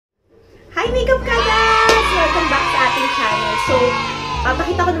Hi Makeup Kadas! Welcome back sa ating channel. So,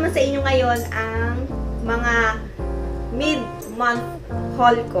 papakita ko naman sa inyo ngayon ang mga mid-month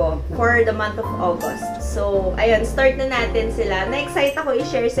haul ko for the month of August. So, ayun, start na natin sila. Na-excite ako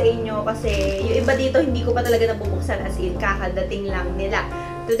i-share sa inyo kasi yung iba dito hindi ko pa talaga nabubuksan, as in, kakadating lang nila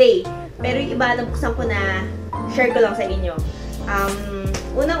today. Pero yung iba nabuksan ko na, share ko lang sa inyo.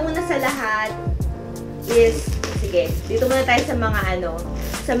 Unang-una sa lahat is, sige, dito muna tayo sa mga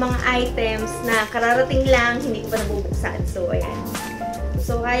sa mga items na kararating lang, hindi ko pa nabubuksan. So, ayan.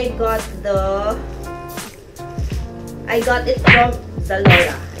 So, I got it from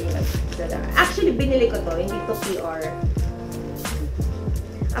Zalora. Ayan, Zalora. Actually, binili ko to, hindi to PR.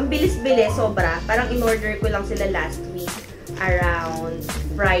 Ang bilis-bilis, sobra. Parang in-order ko lang sila last week, around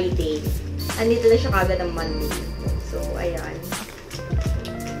Friday. Andito na siya kagad ng Monday. So, ayan.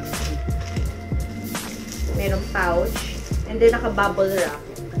 Merong pouch. And then, naka-bubble wrap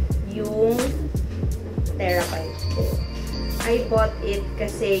yung terabyte ko. I bought it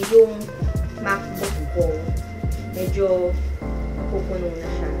kasi yung MacBook ko medyo pupuno na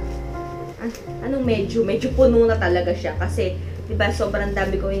siya. Anong medyo? Medyo puno na talaga siya kasi, diba, sobrang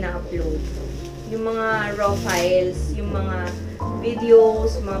dami ko ina-upload. Yung mga raw files, yung mga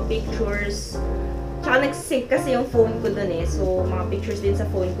videos, mga pictures. Tsaka nag-sync kasi yung phone ko dun eh. So, mga pictures din sa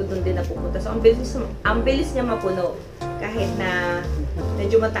phone ko dun din napupunta. So, ang bilis niya mapuno. Kahit na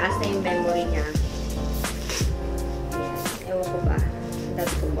medyo mataas na yung memory niya. Ayan. Ewan ko ba.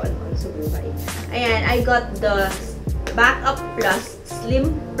 Dati ko po ano sa buhay. Ayan. I got the Backup Plus,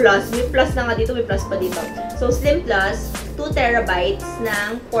 Slim Plus. May plus na nga dito. May plus pa dito. So, Slim Plus, 2 terabytes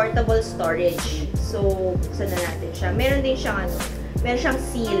ng portable storage. So, buksan na natin siya. Meron din siyang meron siyang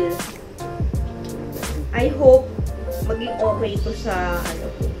seal. I hope maging okay to sa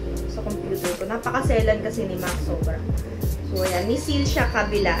sa computer ko. Napakaselan kasi ni Mac, sobra. So ayan, may seal siya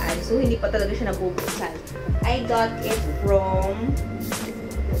kabilaan. So hindi pa talaga siya nabubuksan. I got it from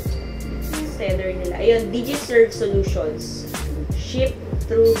seller nila. Ayun, DigiServe Solutions. Shipped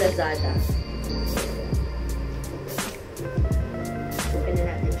through Lazada. Open na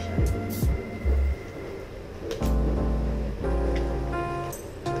natin siya.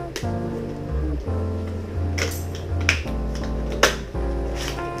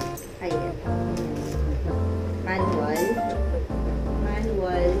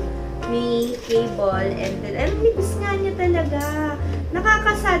 May cable, and then, nipis nga niya talaga.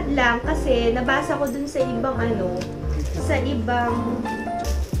 Nakakasad lang kasi nabasa ko dun sa ibang sa ibang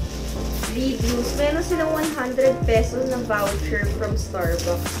reviews. Meron silang 100 pesos na voucher from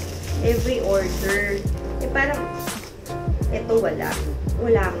Starbucks every order. Eh parang, eto wala.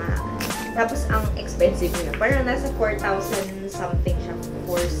 Wala nga. Tapos ang expensive niya. Parang nasa 4,000 something siya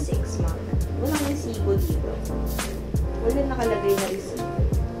for 6 months. Walang resibo dito. Wala nakalagay na resibo.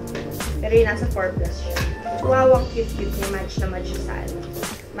 Pero yun, nasa 4 plus siya. Wawang cute-cute niya. Match na match siya sa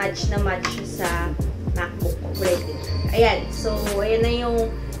match na match siya sa MacBook ko. Kulay pink. Ayan. So, ayan na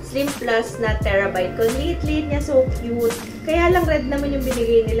yung Slim Plus na terabyte ko. Liit-liit niya. So cute. Kaya lang red naman yung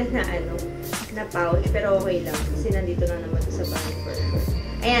binigay nila na na pouch. Pero okay lang. Kasi nandito na naman sa bag for sure.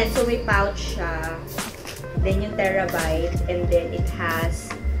 Ayan. So, may pouch siya. Then yung terabyte. And then it has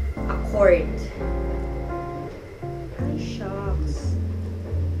a cord. Ay, shucks.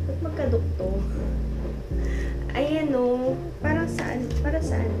 Magkadukto. Ayan o. Parang saan? Para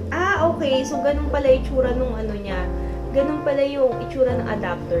saan? Ah, okay. So, ganun pala yung itsura nung niya. Ganun pala yung itsura ng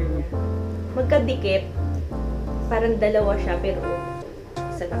adapter niya. Magkadikit. Parang dalawa siya, pero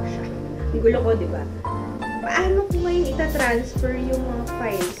isa lang siya. Ang gulo ko, diba? Paano ko ngayon itatransfer yung mga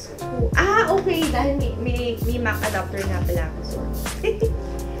files ko? Ah, okay. Dahil may Mac adapter nga pala ako. So.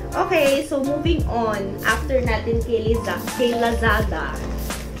 Okay, so moving on. After natin kay Lazada,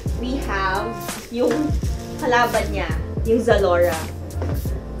 we have yung kalaban niya, yung Zalora.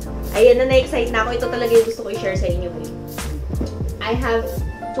 Ayan na, na-excite na ako. Ito talaga yung gusto ko i-share sa inyo. I have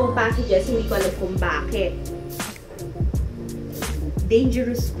 2 packages. Hindi ko alam kung bakit.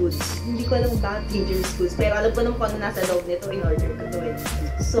 Dangerous goods. Hindi ko alam bakit dangerous goods. Pero alam ko naman kung ano nasa loob nito. In-order ko to eh.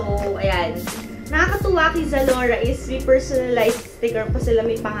 So, ayan. Nakakatuwa kay Zalora is may personalized sticker pa sila,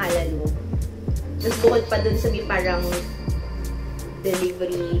 may pangalan mo. Tapos bukod pa dun sa may parang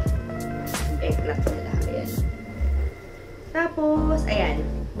delivery eklat nila. Ayan. Tapos, ayan.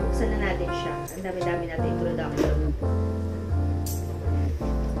 Buksan na natin siya. Ang dami-dami natin introduction.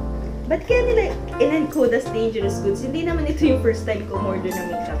 Ba't kaya nila in-encode as dangerous goods? Hindi naman ito yung first time ko order ng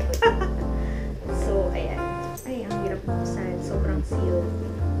makeup. So, ayan. Ay, ang hirap buksan. Sobrang seal.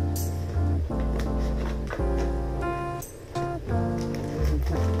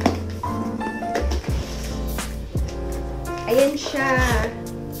 Ayan siya.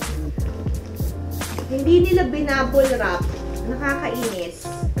 Hindi nila binabble wrap. Nakakainis.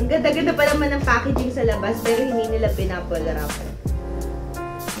 Ang ganda-ganda pa naman ng packaging sa labas, pero hindi nila binabble wrap.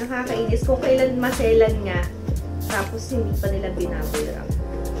 Nakakainis. Kung kailan maselan nga, tapos hindi pa nila binabble wrap.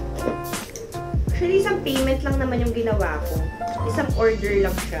 Actually, isang payment lang naman yung ginawa ko. Isang order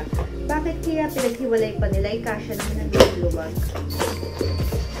lang siya. Bakit kaya pinaghiwalay pa nila? Kasya naman ang luwag.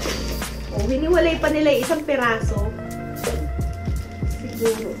 Oh, hiniwalay pa nila isang piraso.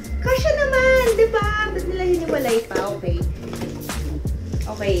 Siguro. Kasya naman! Diba? Ba't nila hiniwalay pa? Okay.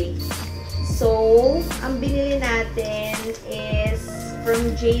 Okay. So, ang binili natin is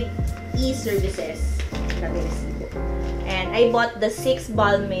from JE Services. And I bought the 6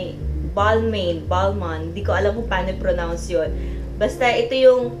 Balmain. Hindi ko alam kung paano pronounce yun. Basta ito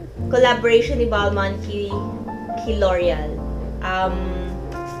yung collaboration ni Balmain kay L'Oreal.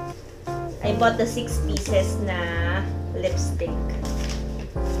 I bought the 6 pieces na lipstick.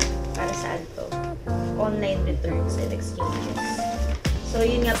 Para saan to? Online returns and exchanges. So,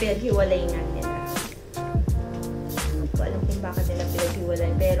 yun nga pinaghiwalay nga nila. Hindi ko alam kung bakit nila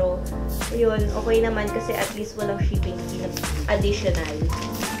pinaghiwalay. Pero, yun, okay naman kasi at least walang shipping fee na additional.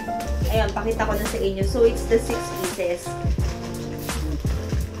 Ayun, pakita ko na sa inyo. So, it's the 6 pieces.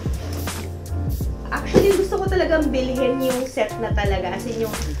 Actually, gusto ko talagang bilhin yung set na talaga. As in,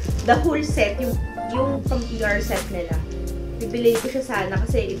 yung the whole set, yung from PR set nila. Bibiliin ko siya sana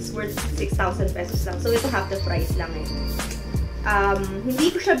kasi it's worth 6,000 pesos lang. So, ito half the price lang eh. Hindi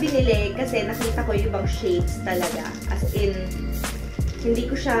ko siya binili kasi nakita ko yung ibang shades talaga. As in, hindi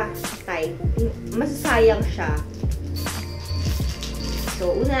ko siya type. Masasayang siya.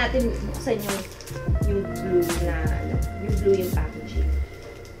 So, una natin buksan yung blue na, yung blue yung packaging.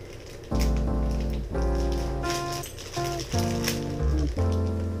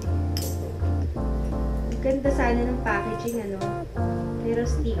 Ganda sana ng packaging, ano? Pero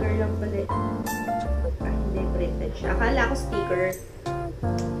sticker lang pala. Hindi, printed siya. Akala ko sticker.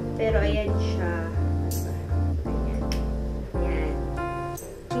 Pero ayan siya. Ayan. Ayan.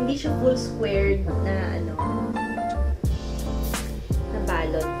 Hindi siya full squared na, ano, na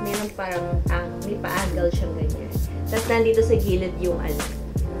balot. Meron parang, may pa-angle siyang ganyan. Tapos nandito sa gilid yung, ano,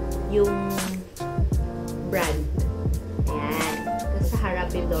 yung brand. Ayan. Tapos sa harap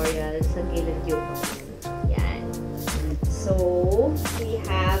yung L'Oreal, sa gilid yung, so, we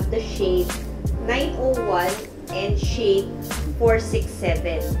have the shade 901 and shade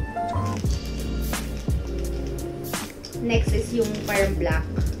 467. Next is yung parang black.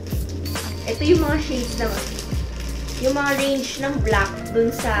 Ito yung mga shades naman. Yung mga range ng black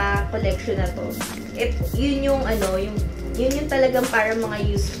dun sa collection na to. Yun yung ano, yun yung talagang parang mga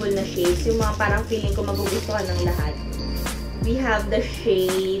useful na shades. Yung mga parang feeling ko magugustuhan ng lahat. We have the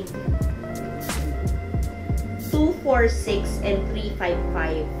shade 246 and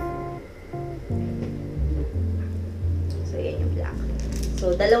 355. So, yan yung black.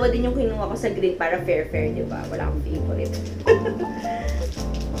 So, dalawa din yung kinuha ko sa green para fair-fair, di ba? Wala akong favorite.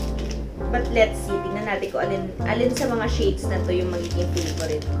 But let's see. Tingnan natin kung alin sa mga shades na to yung magiging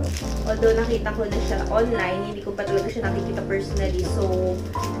favorite ko. Although, nakita ko na siya online, hindi ko pa talaga siya nakikita personally. So,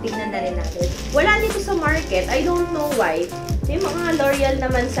 tingnan na rin natin. Wala nito sa market. I don't know why. May mga L'Oreal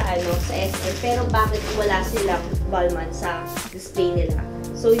naman sa sa SM, pero bakit wala silang Balmain sa display nila?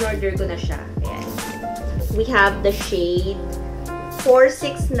 So, in-order ko na siya. Ayan. We have the shade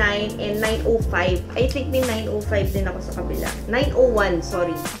 469 and 905. I think may 905 din ako sa kabila. 901,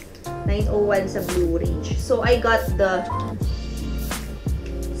 sorry. 901 sa blue range. So, I got the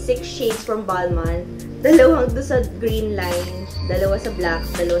 6 shades from Balmain. Dalawang doon sa green line, dalawa sa black,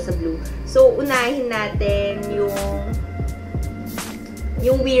 dalawa sa blue. So, unahin natin yung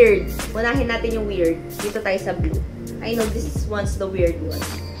weird. Unahin natin yung weird. Dito tayo sa blue. I know this one's the weird one.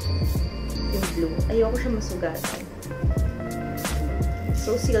 Yung blue. Ayoko siya masugatan.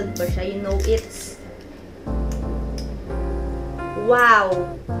 So, sealed pa siya. You know, it's...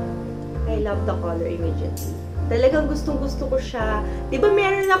 Wow! I love the color immediately. Talagang gustong-gusto ko siya. Diba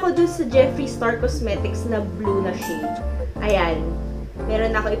meron ako dun sa Jeffree Star Cosmetics na blue na shade? Ayan.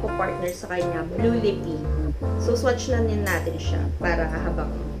 Meron ako ipo-partner sa kanya. Blue Lippy. So, swatch na din natin siya para habang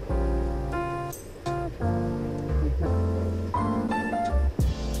mo.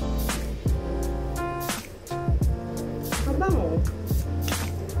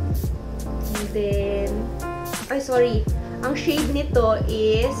 And then, ay sorry, ang shade nito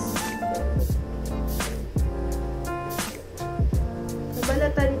is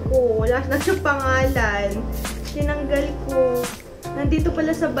nabalatan ko. Wala na siyang pangalan. Tinanggal ko. Nandito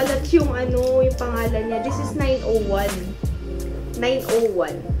pala sa balat yung yung pangalan niya. This is 901.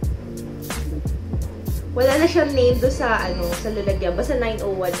 901. Wala na siyang name do sa sa lalagyan. Basta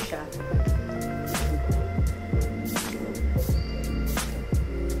 901 siya.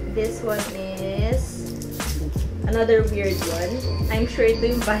 This one is another weird one. I'm sure ito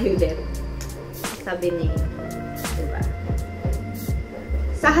yung violet. Sabi ni, diba?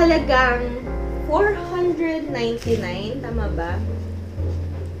 Sa halagang 499, tama ba?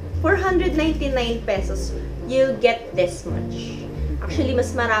 499 pesos, you'll get this much. Actually,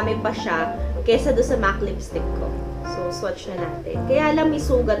 mas marami pa siya kesa do sa MAC lipstick ko. So, swatch na natin. Kaya lang may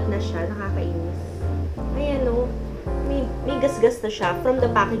sugat na siya, nakakainis. Ayan o, may gasgas na siya from the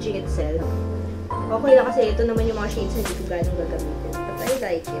packaging itself. Okay lang kasi ito naman yung mga shades na hindi ko ganong gagamitin. But I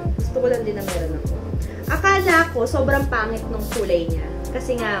like it. Gusto ko lang din na meron ako. Akala ko, sobrang pangit nung kulay niya.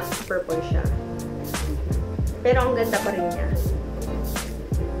 Kasi nga, purple siya. Pero ang ganda pa rin niya.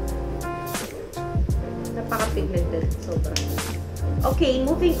 Napaka-pigmented. Sobrang. Okay,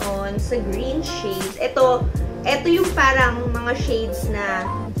 moving on sa green shades. Ito yung parang mga shades na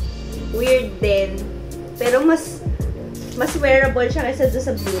weird din. Pero mas wearable siya kaysa doon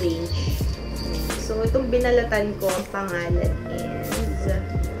sa blue range. So, itong binalatan ko, ang pangalan is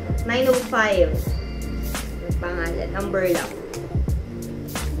 905. Yung pangalan, number lang.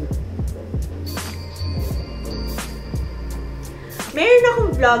 Meron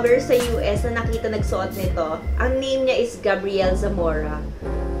akong vlogger sa US na nakita nagsuot nito. Ang name niya is Gabrielle Zamora.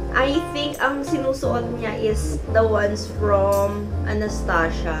 I think ang sinusuot niya is the ones from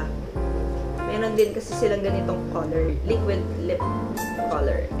Anastasia. Meron din kasi silang ganitong color. Liquid lip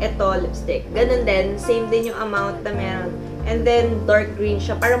color. Ito, lipstick. Ganun din. Same din yung amount na meron. And then, dark green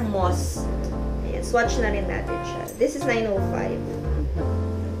siya. Parang moss. Ayan, swatch na rin natin siya. This is 905.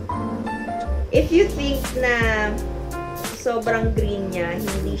 If you think na sobrang green niya,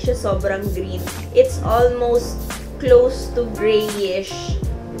 hindi siya sobrang green. It's almost close to grayish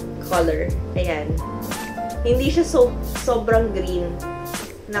color. Ayan. Hindi siya sobrang green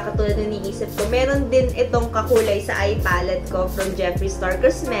na katulad na iniisip ko. Meron din itong kakulay sa eye palette ko from Jeffree Star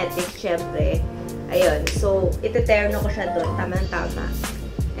Cosmetics, syempre. Ayun. So, iteterno ko siya doon. Tama-tama.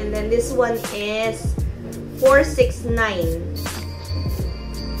 And then, this one is 469.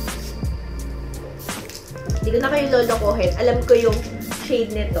 Hindi ko na kayo lolokohin. Alam ko yung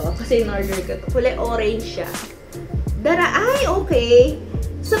shade nito kasi in-order ko ito. Kulay orange siya. Ay, okay.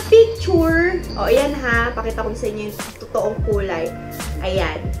 Sa picture, ayan ha, pakita ko sa inyo yung totoong kulay.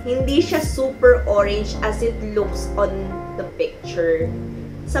 Ayan. Hindi siya super orange as it looks on the picture.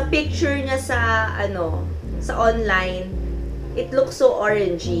 Sa picture niya sa online, it looks so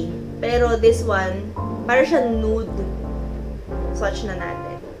orangey. Pero this one, parang siya nude. Swatch na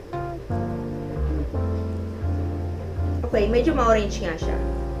natin. Okay, medyo ma-orange nga siya.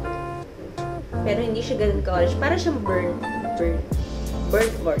 Pero hindi siya ganun ka-orange. Parang siyang burnt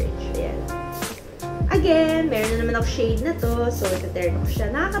orange. Ayan. Again, meron na naman ako shade na to. So, ito-turn ko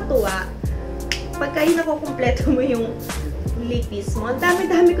siya. Nakakatuwa. Pagka yun kumpleto mo yung lippies mo. Ang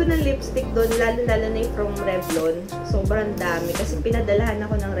dami-dami ko ng lipstick doon. Lalo-lalo na yung from Revlon. Sobrang dami. Kasi pinadalahan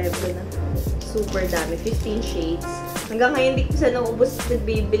ako ng Revlon na super dami. 15 shades. Hanggang ngayon, hindi ko sa naubos.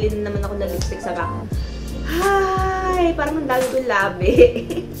 Bibili na naman ako ng lipstick sa back. Hi! Parang ang dami kong labi.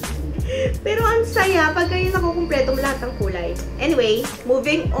 Pero ang saya, pagka yun kumpleto mo lahat ng kulay. Anyway,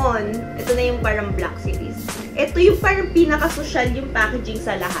 moving on. Ito na yung parang black series. Ito yung parang pinaka-social yung packaging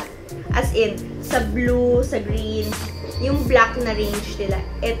sa lahat. As in, sa blue, sa green, yung black na range nila.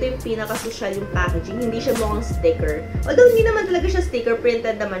 Ito yung pinaka-social yung packaging. Hindi siya mukhang sticker. Although hindi naman talaga siya sticker,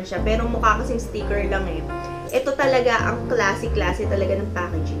 printed naman siya. Pero mukha kasing sticker lang eh. Ito talaga ang classy-classy talaga ng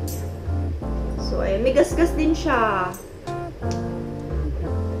packaging. So, ayun. May gasgas din siya.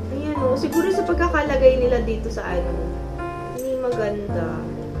 No, siguro sa pagkakalagay nila dito sa hindi maganda.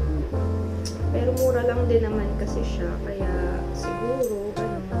 Pero mura lang din naman kasi siya. Kaya siguro,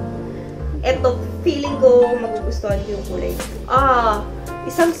 eto, feeling ko magugustuhan ko yung kulay.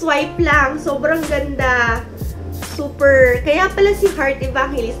 Isang swipe lang. Sobrang ganda. Super. Kaya pala si Heart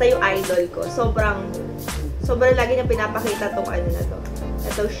Evangelista yung idol ko. Sobrang lagi niya pinapakita tong na to.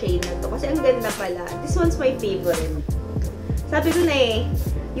 Itong shade na to. Kasi ang ganda pala. This one's my favorite. Sabi ko na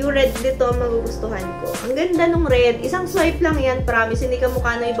yung red dito magugustuhan ko. Ang ganda nung red. Isang swipe lang yan, promise. Hindi ka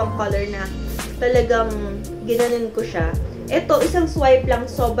mukha ng ibang color na talagang ginanon ko siya. Ito, isang swipe lang,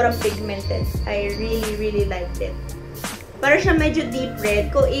 sobrang pigmented. I really, really liked it. Para siya medyo deep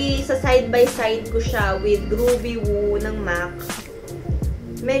red. Kung isa side by side ko siya with Groovy Woo ng MAC.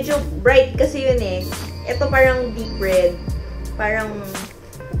 Medyo bright kasi yun eh. Ito parang deep red. Parang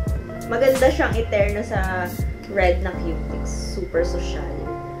maganda siyang eterno sa red na cutics. Super social.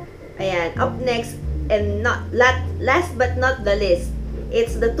 Ayan. Up next, and last but not the least,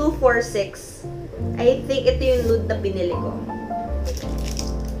 it's the 246. I think ito yung nude na pinili ko.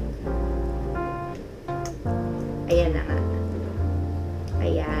 Ayan na nga.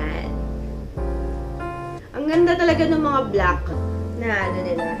 Ayan. ganda talaga ng mga black na ano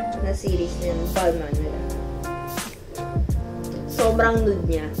nila, na series nila, Balmain nila. Sobrang nude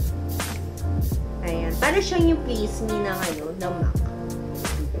niya. Ayan. Para siyang yung Please Me ng ano, ng MAC.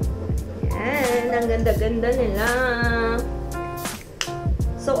 Ayan. Ang ganda-ganda nila.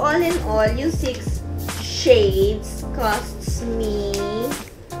 So, all in all, yung 6 shades costs me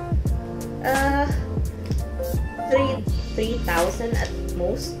 3,000 at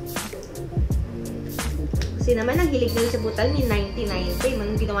most. Kasi naman, ang hilig nila sa butal ni 99 pa.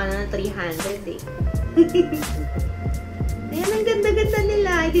 Manong ginawa na ng 300 eh. Ayan, ang ganda-ganda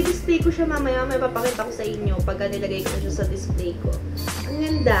nila. I-display ko siya mamaya. May papakita ko sa inyo pagka nilagay ko siya sa display ko. Ang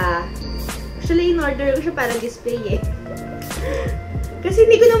ganda. Actually, in-order ko siya para display eh. Kasi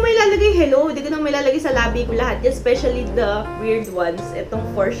hindi ko na may lalagay hello. Hindi ko na may lalagay sa labi ko lahat. Especially the weird ones. Itong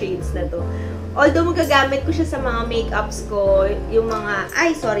 4 shades na to. Although magagamit ko siya sa mga makeups ko, yung mga,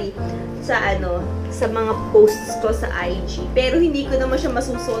 sa mga posts ko sa IG. Pero hindi ko naman siya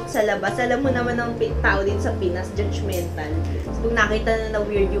masusuot sa labas. Alam mo naman ang tao din sa Pinas, judgmental. So, pag nakita na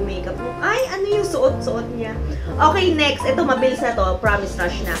weird yung makeup mo, ay, ano yung suot-suot niya? Okay, next. Ito, mabilis na to. Promise,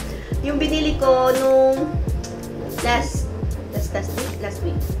 rush na. Yung binili ko nung last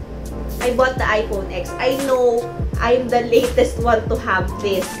week. I bought the iPhoneX. I know I'm the latest one to have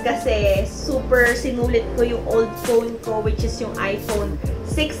this kasi super sinulit ko yung old phone ko, which is yung iPhone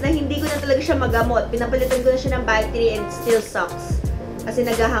 6 na hindi ko na talaga siya magamot. Pinapalitan ko na siya ng battery and still sucks. Kasi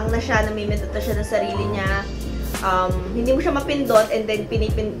naghahang na siya, namimindot na siya ng sarili niya. Hindi mo siya mapindot and then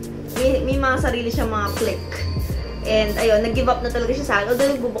may mga sarili siya mga click. And ayun, nag-give up na talaga siya sa akin.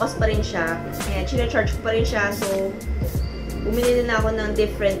 Although nagbubukas pa rin siya. Ayan, sinacharge ko pa rin siya. So, bumili na ako ng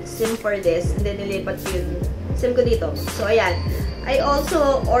different SIM for this. And then nilipat ko yung SIM ko dito. So, ayan. I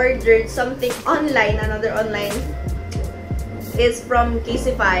also ordered something online. Another online is from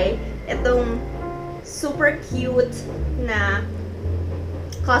Casify. Itong super cute na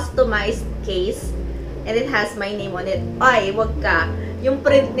customized case. And it has my name on it. Ay, wag ka. Yung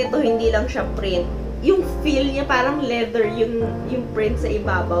print nito, hindi lang siya print. Yung feel niya parang leather yung print sa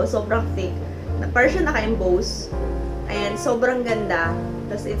ibabaw. Sobrang thick. Parang siya naka-emboss. Ayan, sobrang ganda.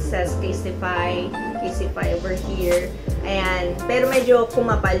 Tapos it says Casify over here. Ayan, pero medyo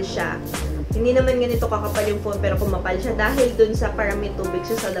kumapal siya. Hindi naman ganito kakapal yung phone, pero kumapal siya dahil dun sa parang may tubig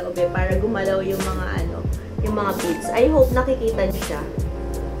siya sa loob para gumalaw yung mga yung mga beads. I hope nakikita niyo siya.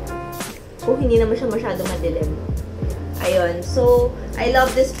 Kung hindi naman siya masyado madilim. Ayun, so I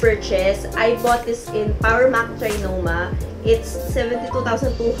love this purchase. I bought this in Power Mac Trinoma. It's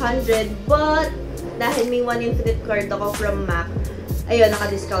 72,200, but dahil may 1 Infinite card ako from Mac, ayun,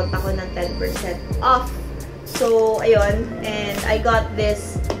 naka-discount ako ng 10% off. So, ayun, and I got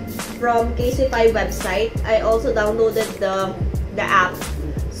this from Casify website. I also downloaded the app.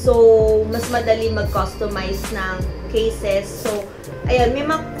 So, mas madali mag-customize ng cases. So, ayun, may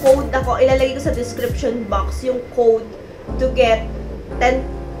mga code ako. Ilalagay ko sa description box yung code to get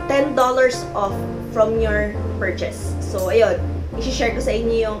 $10 off from your purchase. So, ayun, i-share ko sa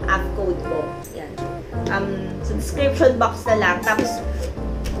inyo yung app code ko. Yan. Sa description box na lang. Tapos,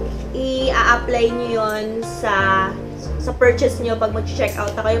 i-apply nyo yun sa purchase nyo pag mag-check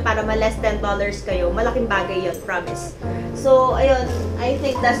out na kayo para ma-less $10 kayo. Malaking bagay yun, promise. So, ayun, I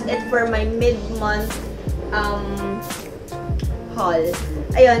think that's it for my mid-month haul.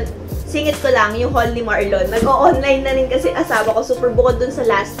 Ayun, singit ko lang yung haul ni Marlon. Nag-o-online na rin kasi asawa ko. Super bukod dun sa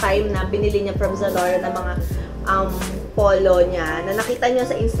last time na binili niya from Zalora na mga polo niya. Na nakita niyo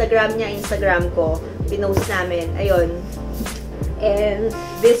sa Instagram niya, Instagram ko. Pinost namin. Ayun. And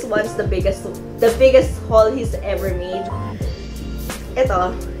this one's the biggest haul he's ever made.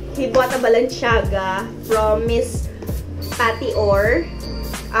 Ito, he bought a Balenciaga from Miss Patty Orr.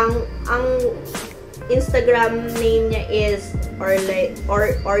 Ang Instagram name niya is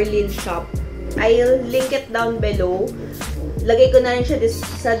Orlin Shop. I'll link it down below. Lagay ko na rin siya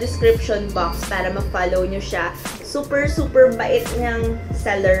sa description box para ma-follow nyo siya. Super bait niyang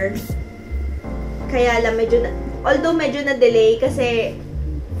seller. Kaya lang although medyo na-delay kasi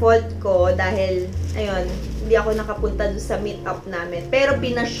fault ko dahil, ayun, hindi ako nakapunta doon sa meet-up namin. Pero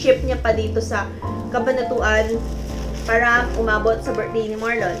pinaship niya pa dito sa Kabanatuan para umabot sa birthday ni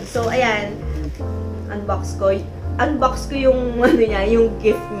Marlon. So, ayan, unbox ko yung yung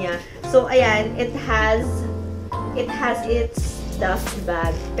gift niya. So, ayan, it has its dust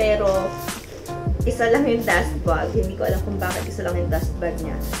bag, pero isa lang yung dust bag. Hindi ko alam kung bakit isa lang yung dust bag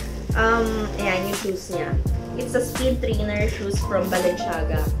niya. Ayan, yung shoes niya. It's a speed trainer shoes from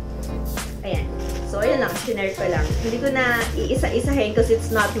Balenciaga. Ayan. So, ayun lang. Shinare ko lang. Hindi ko na iisa-isahin because it's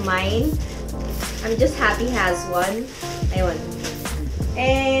not mine. I'm just happy he has one. Ayun.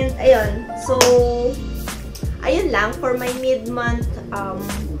 And, ayun. So, ayun lang for my mid-month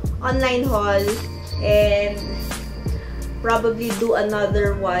online haul, and probably do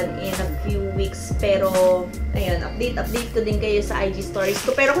another one in a few weeks. Pero, ayun, update ko din kayo sa IG stories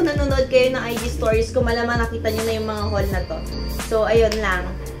ko. Pero kung nanonood kayo ng IG stories ko, malamang nakita nyo na yung mga haul na to. So, ayun lang.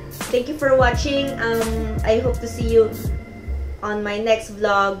 Thank you for watching. I hope to see you on my next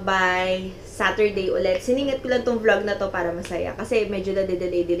vlog by Saturday ulit. Siningit ko lang tong vlog na to para masaya. Kasi medyo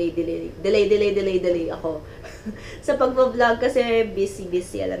delay ako. Sa pagpa-vlog kasi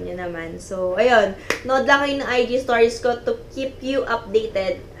busy, alam niyo naman. So, ayun. Nood lang kayo ng IG stories ko to keep you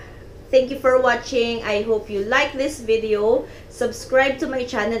updated. Thank you for watching. I hope you like this video. Subscribe to my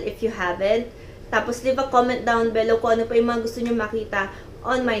channel if you haven't. Tapos, leave a comment down below kung ano pa yung mga gusto nyo makita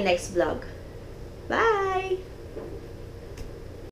on my next vlog. Bye!